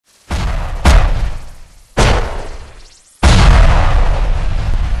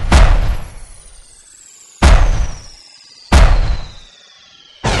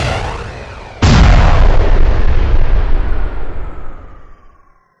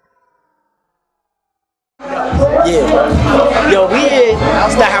Yeah. Yo, we in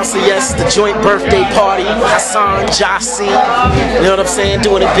the House of Yes, the joint birthday party. Hassan, Jossie, you know what I'm saying?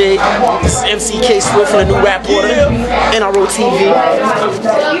 Doing it big. This is MC Swift from the new rap order. N.R.O TV.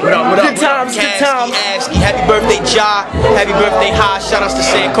 What up, what up? Good times, good times. Happy birthday, Ja. Happy birthday, Ha. Shout outs to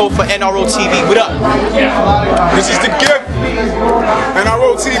Sanko for N.R.O TV. What up? This is the gift.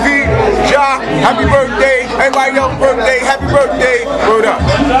 N.R.O TV. Ja, happy birthday. Everybody else birthday. Happy birthday. Word up.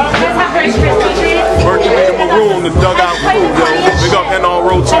 Birthday in Maroon, the dugout crew, yo. Big up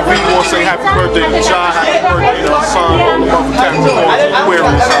N.R.O TV. Want to say happy birthday to Ja. Happy birthday to Hassan. All the motherfuckers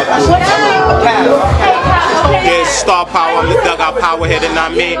Yeah, Star Power, the dugout power head, and I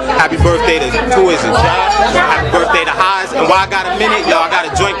mean, happy birthday to who is it, Ja? Happy birthday to Highs. And while I got a minute, y'all, I got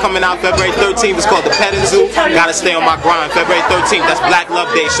a joint coming out February 13th. It's called the Petting Zoo. Gotta stay on my grind. February 13th, that's Black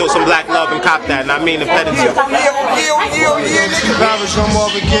Love Day. Show some black love and cop that. And I mean the Petting Zoo. Paris, I'm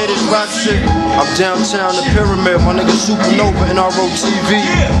obligated, rock shit. I'm downtown, the Pyramid, my nigga Supernova, N.R.O TV.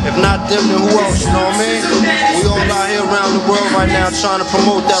 If not them, then who else, you know what I mean? We all out here around the world right now trying to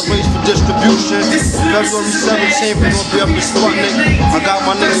promote that race for distribution. February 17th, we're gonna be up in Sputnik. I got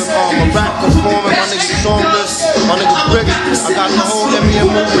my nigga a rap performing, my nigga Songless, my nigga Bricks. I got the whole MEM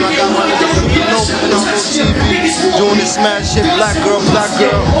movement, I got my nigga Supernova, N.R.O TV, doing this mad shit, black girl, black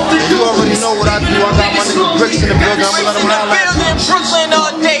girl. And you already know what I do, I got my nigga Bricks in the building, I'm gonna let him holler at you. Brooklyn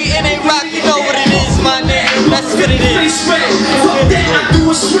all day, it ain't rock, you know what it is, my nigga. That's what it is.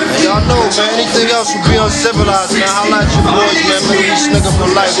 Y'all know, man, anything else would be uncivilized, man. Holla at your boys, man. Make this nigga for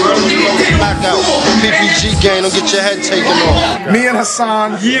life, bro. You know, blackout. PPG gang, don't get your head taken off. Me and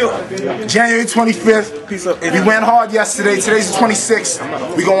Hassan, January 25th. We went hard yesterday. Today's the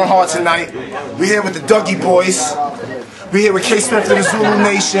 26th. We going hard tonight. We here with the Dougie boys. We here with K-Smith and the Zulu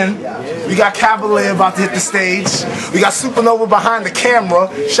Nation. We got Cavalier about to hit the stage. We got Supernova behind the camera.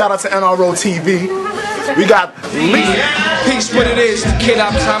 Shout out to N.R.O TV. We got Lee. Peace, what it is, the kid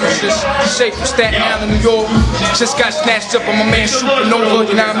optometrist, safe from Staten Island, New York. Just got snatched up on my man Supernova,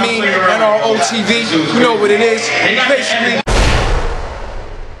 you know what I mean? N.R.O TV, you know what it is. Basically,